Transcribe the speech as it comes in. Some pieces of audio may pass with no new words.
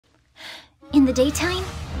the daytime,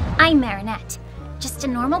 I'm Marinette. Just a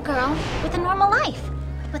normal girl with a normal life.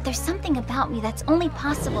 But there's something about me that's only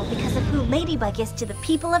possible because of who Ladybug is to the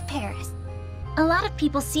people of Paris. A lot of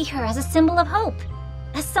people see her as a symbol of hope,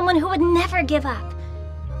 as someone who would never give up.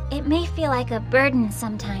 It may feel like a burden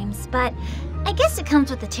sometimes, but I guess it comes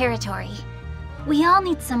with the territory. We all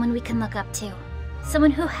need someone we can look up to.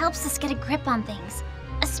 Someone who helps us get a grip on things,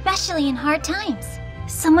 especially in hard times.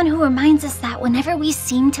 Someone who reminds us that whenever we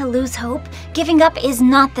seem to lose hope, giving up is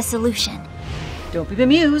not the solution. Don't be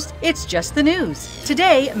bemused, it's just the news.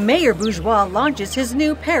 Today, Mayor Bourgeois launches his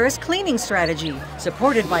new Paris cleaning strategy,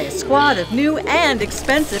 supported by a squad of new and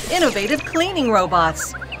expensive innovative cleaning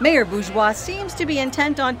robots. Mayor Bourgeois seems to be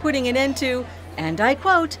intent on putting an end to, and I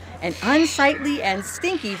quote, an unsightly and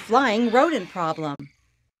stinky flying rodent problem.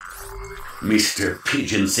 Mr.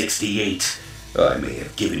 Pigeon 68, I may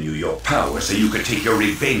have given you your power so you could take your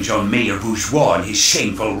revenge on Mayor Bourgeois and his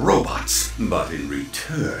shameful robots. But in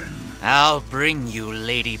return, I'll bring you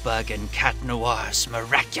Ladybug and Cat Noir's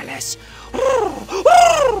Miraculous.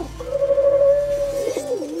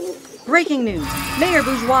 Breaking news. Mayor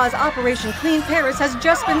Bourgeois' Operation Clean Paris has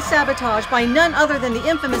just been sabotaged by none other than the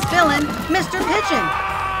infamous villain, Mr. Pigeon.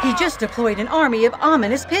 He just deployed an army of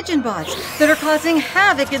ominous pigeon bots that are causing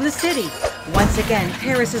havoc in the city. Once again,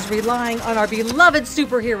 Paris is relying on our beloved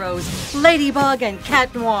superheroes, Ladybug and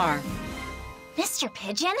Cat Noir. Mr.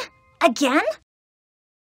 Pigeon? Again?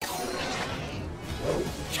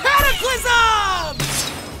 Cataclysm!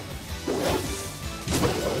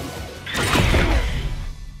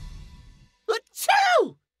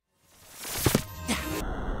 Achoo!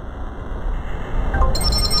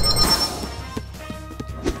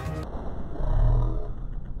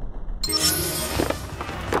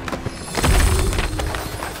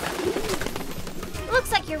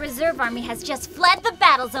 Looks like your reserve army has just fled the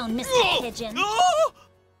battle zone, Mr. Pigeon.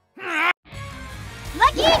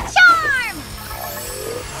 Lucky Charm!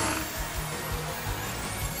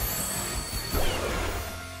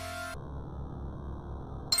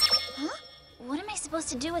 Huh? What am I supposed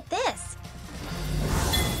to do with this?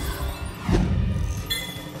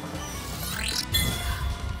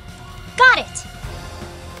 Got it!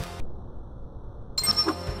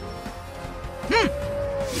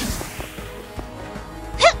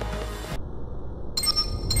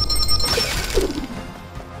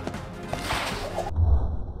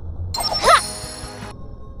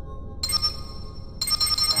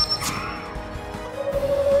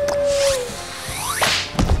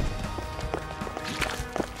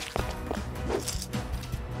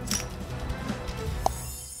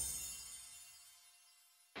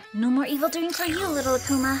 No more evil doing for you, little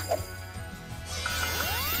Akuma.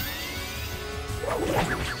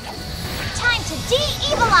 Time to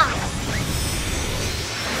de-evilize!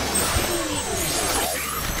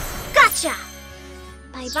 Gotcha!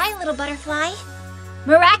 Bye-bye, little butterfly.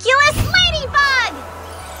 Miraculous Ladybug!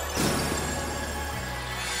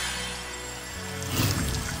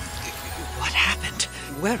 What happened?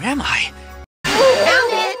 Where am I?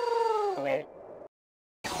 Found it!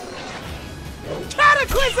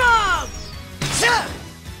 Cataclysm!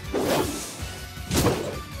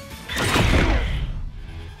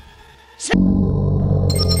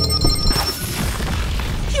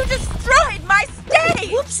 You destroyed my stage!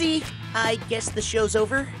 Whoopsie. I guess the show's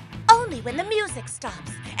over. Only when the music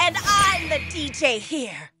stops. And I'm the DJ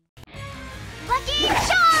here. Lucky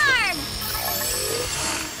Charm!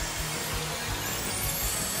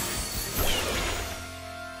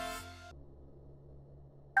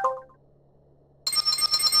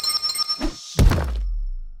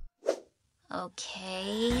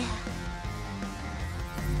 Okay.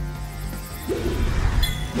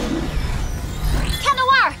 Cat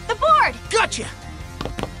Noir, the board! Gotcha!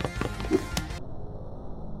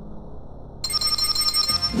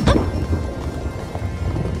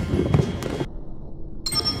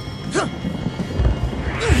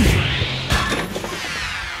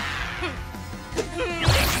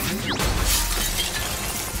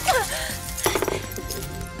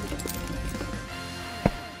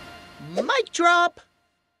 Mic drop!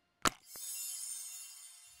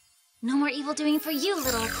 No more evil doing for you,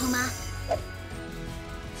 little Akuma.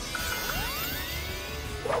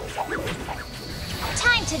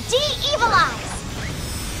 Time to de-evilize!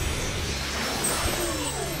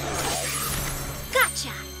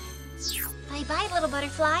 Gotcha! Bye-bye, little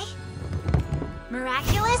butterfly.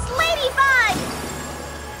 Miraculous Ladybug!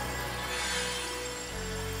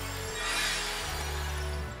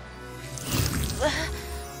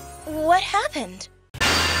 What happened?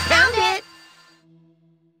 Found it!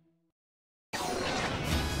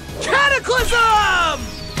 Cataclysm!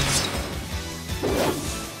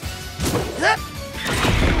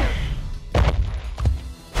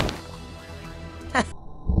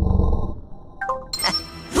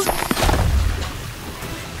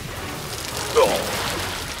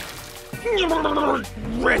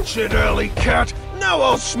 Watch it, alley cat. Now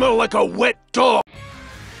I'll smell like a wet dog.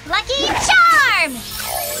 Lucky Charm!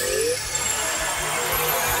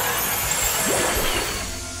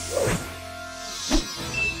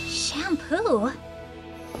 Shampoo?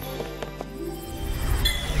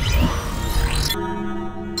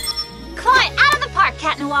 Claw it out of the park,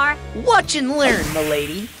 Cat Noir! Watch and learn,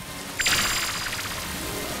 m'lady.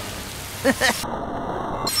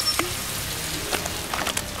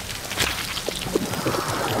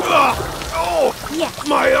 Oh! Yes.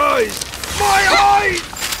 My eyes! My eyes!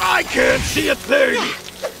 I can't see a thing!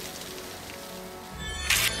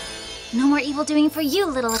 No more evil doing for you,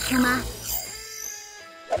 little Akuma.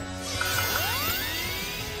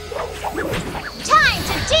 Time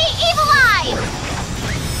to de-evilize!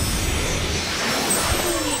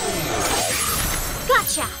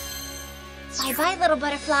 Gotcha! Bye-bye, little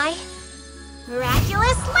butterfly.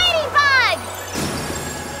 Miraculous Ladybug!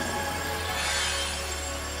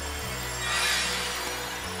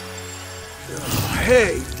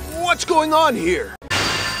 Hey, what's going on here?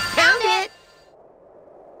 Found it!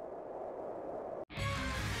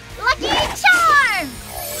 Lucky Charm!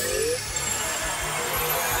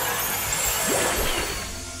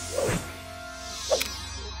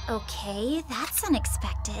 Okay, that's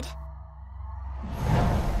unexpected.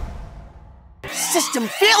 System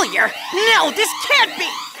failure? No, this can't be!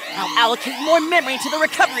 I'll allocate more memory to the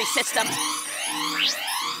recovery system.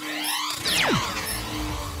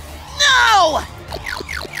 No!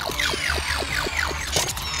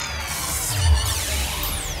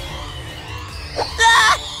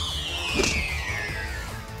 Ah!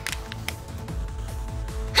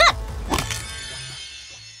 Ha!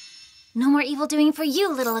 No more evil doing for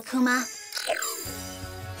you, little Akuma.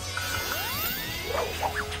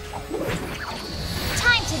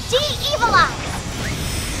 Time to de-evilize!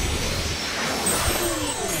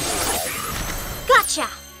 Gotcha!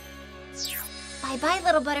 Bye-bye,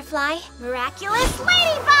 little butterfly. Miraculous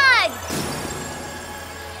Ladybug!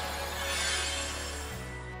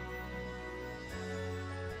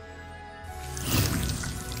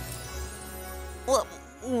 Well,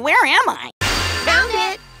 where am I? Found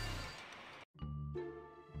it!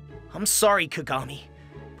 I'm sorry, Kagami,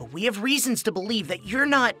 but we have reasons to believe that you're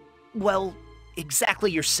not, well,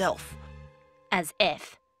 exactly yourself. As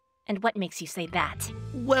if. And what makes you say that?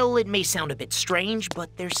 Well, it may sound a bit strange,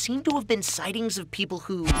 but there seem to have been sightings of people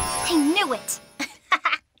who... I knew it!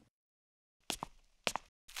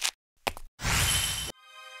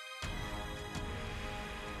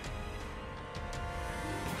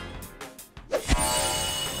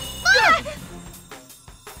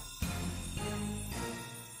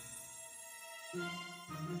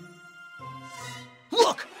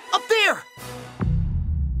 Look! Up there!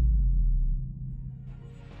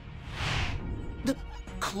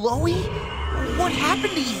 Chloe? What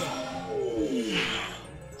happened to you?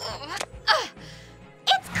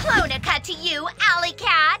 It's Clonica to you, Alley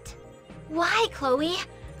Cat! Why, Chloe?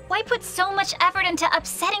 Why put so much effort into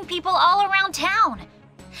upsetting people all around town?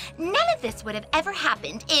 None of this would have ever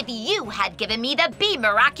happened if you had given me the Be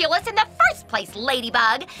Miraculous in the first place,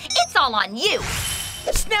 Ladybug. It's all on you.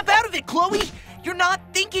 Snap out of it, Chloe! You're not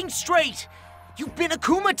thinking straight! You've been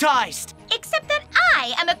akumatized! Except that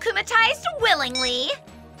I am akumatized willingly.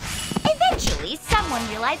 Eventually, someone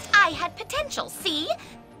realized I had potential, see?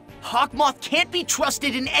 Hawk Moth can't be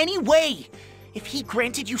trusted in any way! If he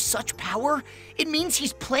granted you such power, it means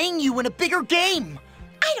he's playing you in a bigger game!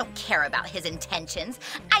 I don't care about his intentions.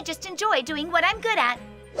 I just enjoy doing what I'm good at.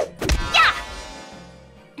 Yeah!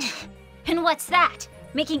 And what's that?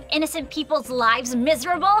 Making innocent people's lives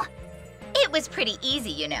miserable? It was pretty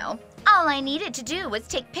easy, you know. All I needed to do was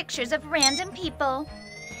take pictures of random people.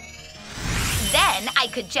 Then I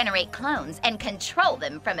could generate clones and control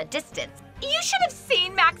them from a distance. You should have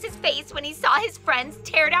seen Max's face when he saw his friends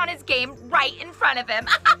tear down his game right in front of him.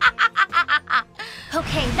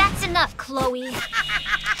 Okay, that's enough, Chloe.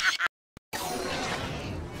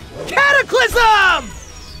 Cataclysm!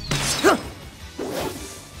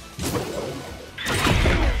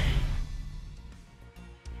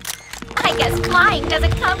 I guess flying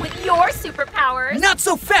doesn't come with your superpowers. Not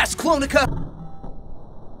so fast, Clonica!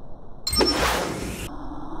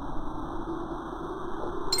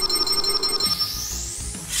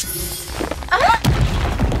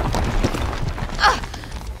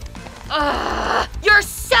 You're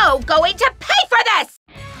so going to pay for this!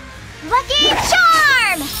 Lucky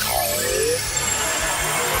Charm!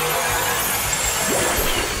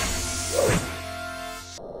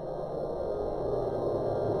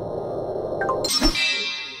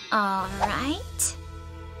 All right.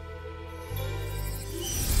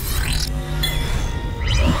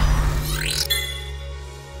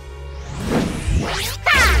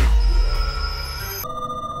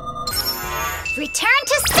 Return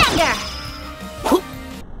to sender!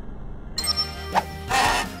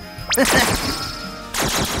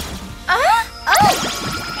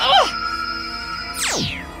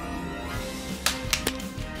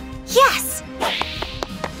 Yes!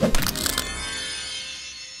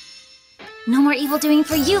 No more evil doing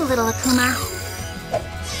for you, little Akuma.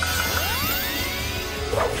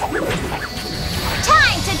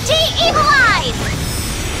 Time to de-evilize!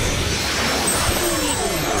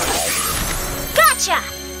 Gotcha!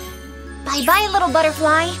 Bye-bye, little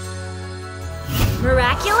butterfly.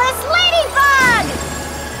 Miraculous Ladybug!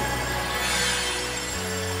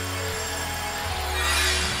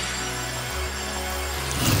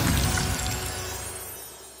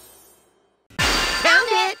 Found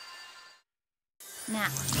it! Now,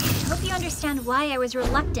 I hope you understand why I was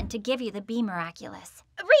reluctant to give you the Be Miraculous.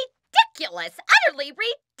 Ridiculous! Utterly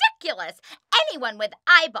ridiculous! Anyone with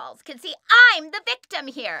eyeballs can see I'm the victim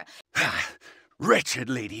here. Wretched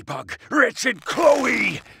Ladybug! Wretched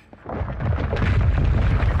Chloe!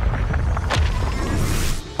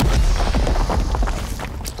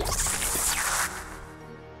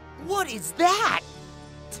 What is that?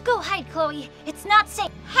 Go hide, Chloe. It's not safe.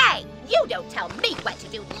 Hey, you don't tell me what to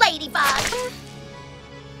do, Ladybug!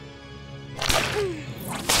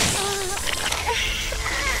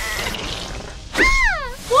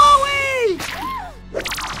 Chloe!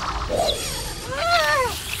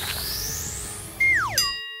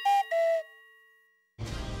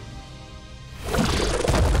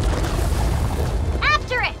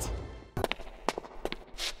 After it!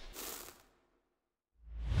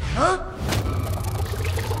 Huh?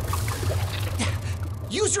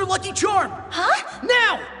 Use your lucky charm! Huh?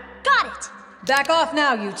 Now! Got it! Back off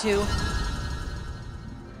now, you two.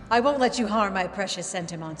 I won't let you harm my precious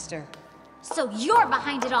sentimonster. So you're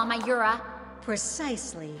behind it all, my Yura.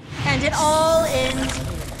 Precisely. And it all ends here.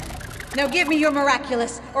 Now give me your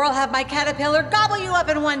miraculous, or I'll have my caterpillar gobble you up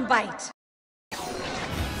in one bite.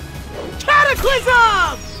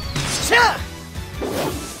 Cataclysm! Shah!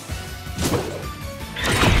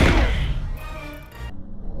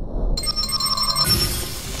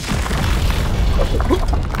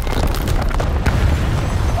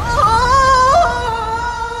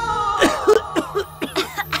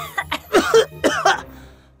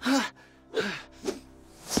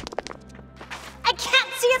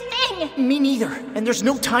 Me neither, and there's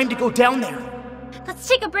no time to go down there. Let's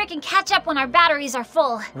take a break and catch up when our batteries are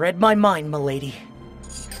full. Read my mind, milady.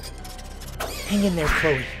 Hang in there,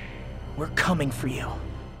 Chloe. We're coming for you.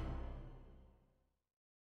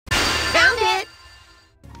 Found it!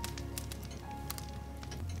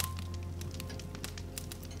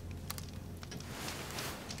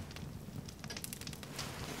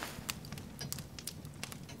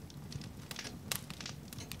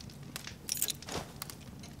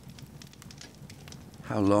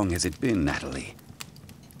 How long has it been, Natalie?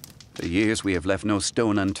 For years we have left no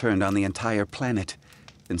stone unturned on the entire planet,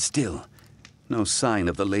 and still, no sign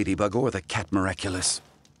of the Ladybug or the Cat Miraculous.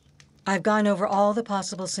 I've gone over all the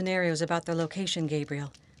possible scenarios about their location,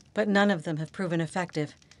 Gabriel, but none of them have proven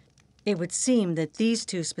effective. It would seem that these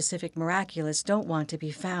two specific Miraculous don't want to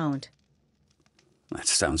be found. That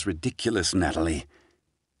sounds ridiculous, Natalie.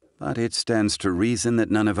 But it stands to reason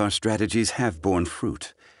that none of our strategies have borne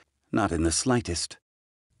fruit. Not in the slightest.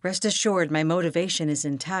 Rest assured, my motivation is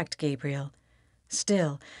intact, Gabriel.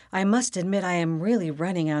 Still, I must admit I am really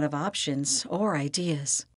running out of options or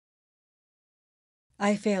ideas.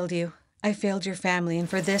 I failed you. I failed your family, and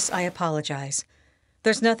for this I apologize.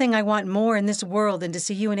 There's nothing I want more in this world than to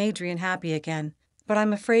see you and Adrian happy again. But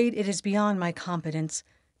I'm afraid it is beyond my competence,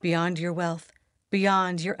 beyond your wealth,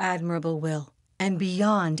 beyond your admirable will, and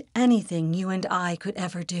beyond anything you and I could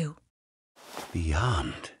ever do.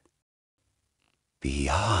 Beyond.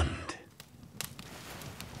 Beyond.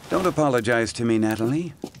 Don't apologize to me,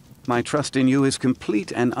 Natalie. My trust in you is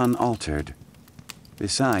complete and unaltered.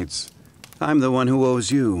 Besides, I'm the one who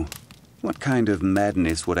owes you. What kind of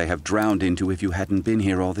madness would I have drowned into if you hadn't been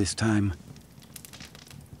here all this time?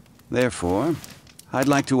 Therefore, I'd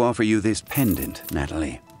like to offer you this pendant,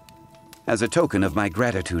 Natalie, as a token of my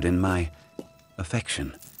gratitude and my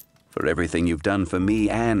affection for everything you've done for me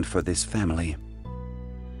and for this family.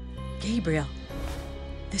 Gabriel,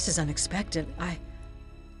 this is unexpected.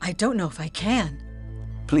 I don't know if I can.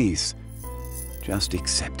 Please, just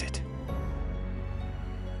accept it.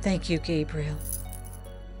 Thank you, Gabriel.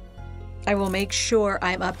 I will make sure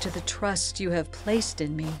I'm up to the trust you have placed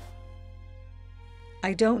in me.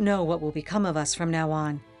 I don't know what will become of us from now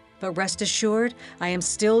on, but rest assured, I am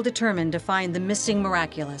still determined to find the missing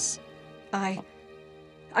Miraculous. I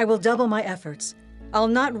will double my efforts. I'll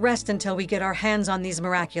not rest until we get our hands on these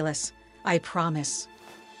Miraculous. I promise.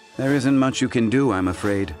 There isn't much you can do, I'm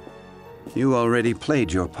afraid. You already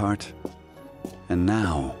played your part. And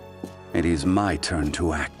now, it is my turn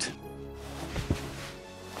to act.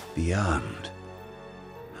 Beyond.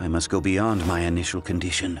 I must go beyond my initial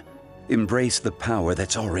condition. Embrace the power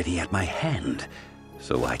that's already at my hand,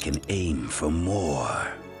 so I can aim for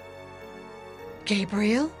more.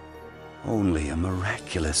 Gabriel? Only a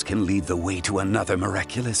miraculous can lead the way to another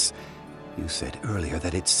miraculous. You said earlier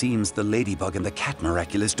that it seems the Ladybug and the Cat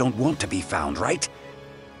Miraculous don't want to be found, right?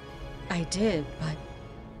 I did, but...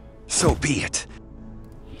 So be it.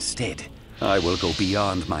 Instead, I will go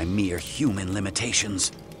beyond my mere human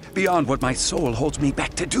limitations. Beyond what my soul holds me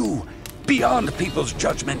back to do. Beyond people's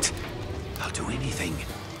judgment. I'll do anything.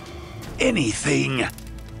 Anything!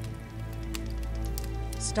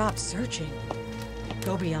 Stop searching.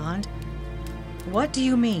 Go beyond? What do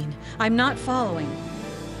you mean? I'm not following.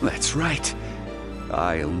 That's right.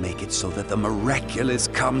 I'll make it so that the miraculous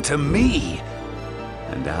come to me.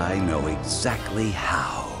 And I know exactly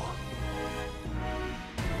how.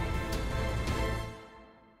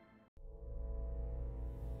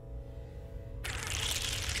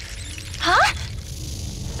 Huh?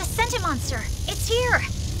 The sentimonster! It's here!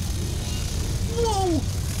 Whoa!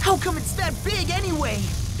 How come it's that big anyway?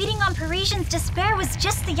 Feeding on Parisian's despair was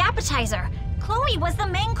just the appetizer. Chloe was the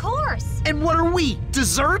main course. And what are we?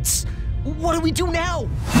 Desserts? What do we do now?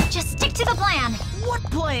 Just stick to the plan. What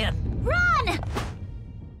plan? Run!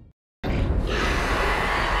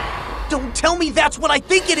 Don't tell me that's what I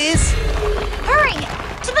think it is! Hurry!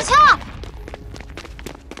 To the top!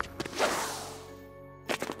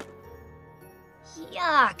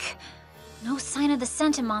 Yuck. No sign of the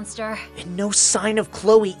sentimonster. And no sign of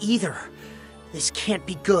Chloe either. This can't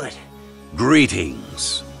be good.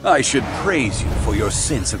 Greetings. I should praise you for your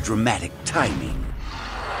sense of dramatic timing.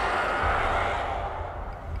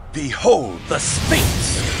 Behold the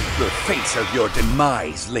Sphinx! The face of your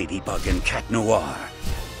demise, Ladybug and Cat Noir.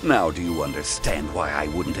 Now do you understand why I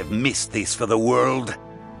wouldn't have missed this for the world?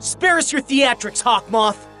 Spare us your theatrics, Hawk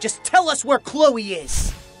Moth. Just tell us where Chloe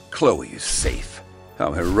is. Chloe is safe.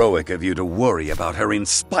 How heroic of you to worry about her in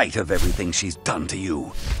spite of everything she's done to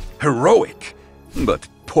you. Heroic, but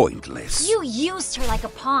pointless. You used her like a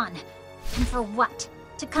pawn. And for what?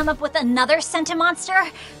 To come up with another sentimonster?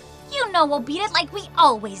 You know we'll beat it like we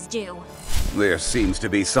always do. There seems to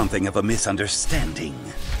be something of a misunderstanding.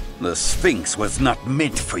 The Sphinx was not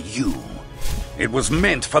meant for you. It was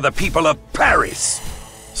meant for the people of Paris.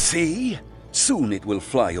 See? Soon it will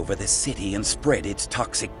fly over the city and spread its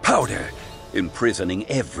toxic powder, imprisoning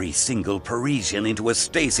every single Parisian into a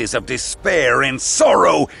stasis of despair and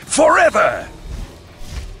sorrow forever!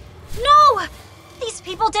 No! These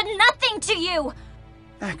people did nothing to you!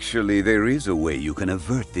 Actually, there is a way you can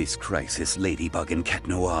avert this crisis, Ladybug and Cat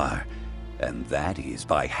Noir. And that is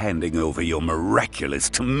by handing over your miraculous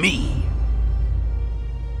to me.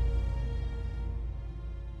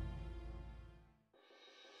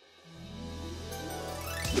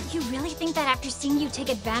 You really think that after seeing you take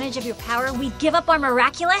advantage of your power, we'd give up our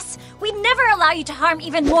miraculous? We'd never allow you to harm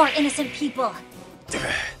even more innocent people.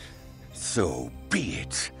 So be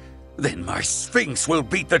it. Then my Sphinx will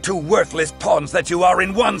beat the two worthless pawns that you are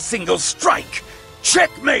in one single strike.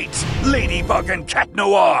 Checkmate, Ladybug and Cat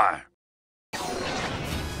Noir!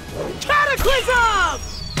 Cataclysm!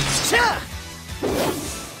 Cha!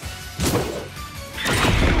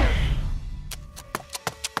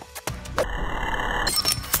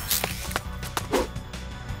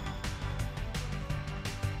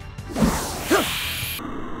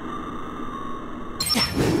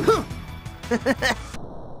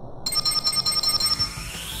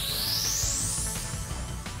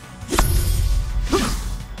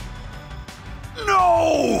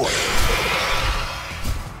 No!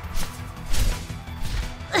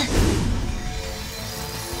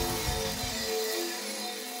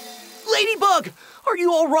 Ladybug! Are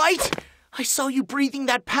you all right? I saw you breathing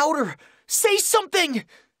that powder. Say something!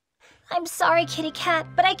 I'm sorry, Kitty Cat,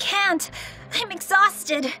 but I can't. I'm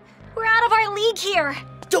exhausted. We're out of our league here.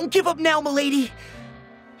 Don't give up now, milady.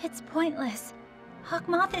 It's pointless. Hawk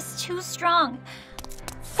Moth is too strong.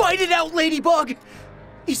 Fight it out, Ladybug!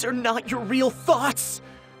 These are not your real thoughts.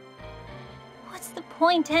 What's the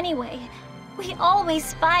point anyway? We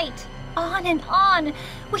always fight. On and on.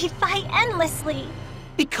 We fight endlessly.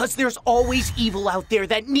 Because there's always evil out there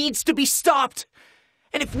that needs to be stopped.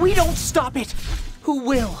 And if we don't stop it, who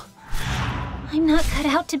will? I'm not cut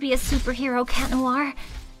out to be a superhero, Cat Noir.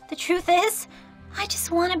 The truth is, I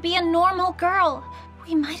just want to be a normal girl.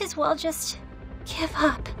 We might as well just give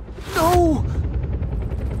up. No!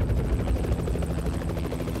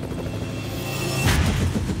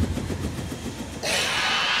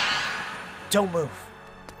 Don't move.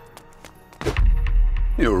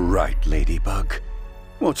 You're right, Ladybug.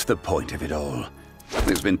 What's the point of it all?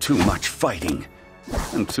 There's been too much fighting,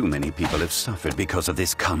 and too many people have suffered because of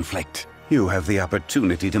this conflict. You have the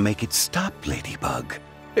opportunity to make it stop, Ladybug.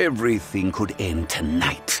 Everything could end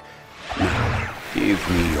tonight. Now,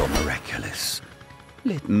 give me your Miraculous.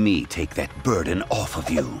 Let me take that burden off of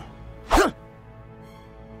you.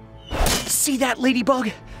 See that,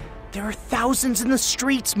 Ladybug? There are thousands in the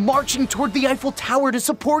streets marching toward the Eiffel Tower to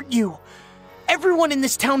support you. Everyone in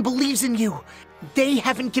this town believes in you. They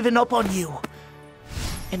haven't given up on you.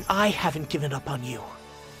 And I haven't given up on you.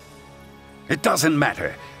 It doesn't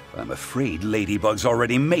matter. I'm afraid Ladybug's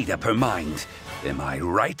already made up her mind. Am I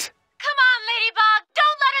right? Come on, Ladybug!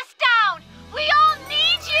 Don't let us down! We all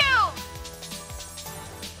need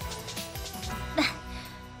you!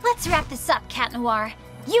 Let's wrap this up, Cat Noir.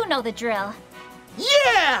 You know the drill.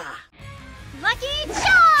 Yeah! Lucky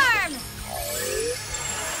Charm!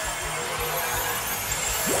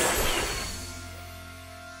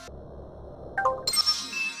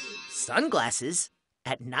 Sunglasses?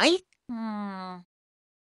 At night?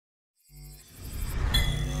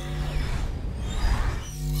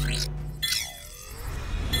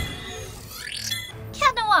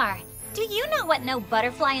 Cat Noir, do you know what no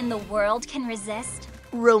butterfly in the world can resist?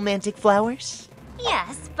 Romantic flowers?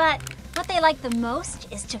 Yes, but what they like the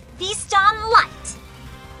most is to feast on light.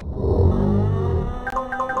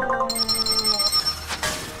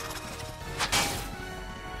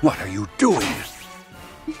 What are you doing?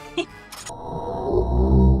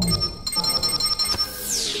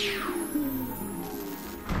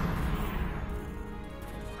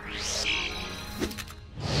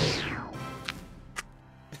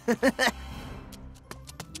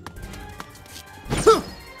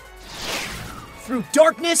 Through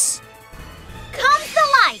darkness comes the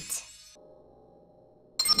light!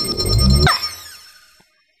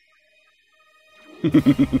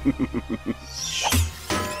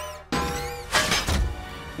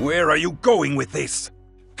 Where are you going with this?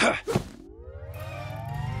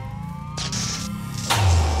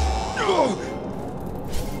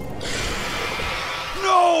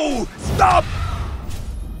 No! Stop!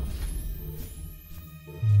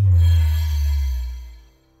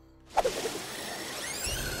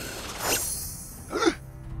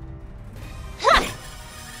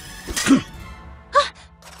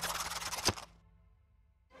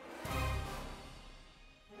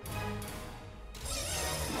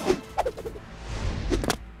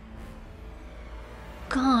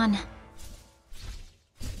 Gone.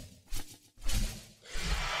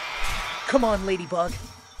 Come on, Ladybug.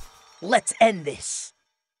 Let's end this.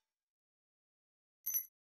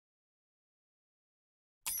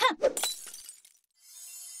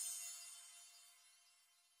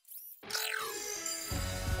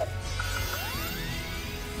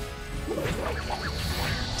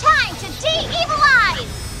 Time to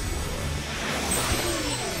de-evilize!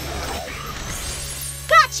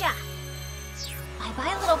 Gotcha!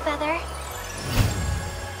 Bye-bye, little feather.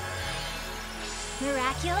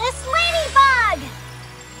 Miraculous Ladybug!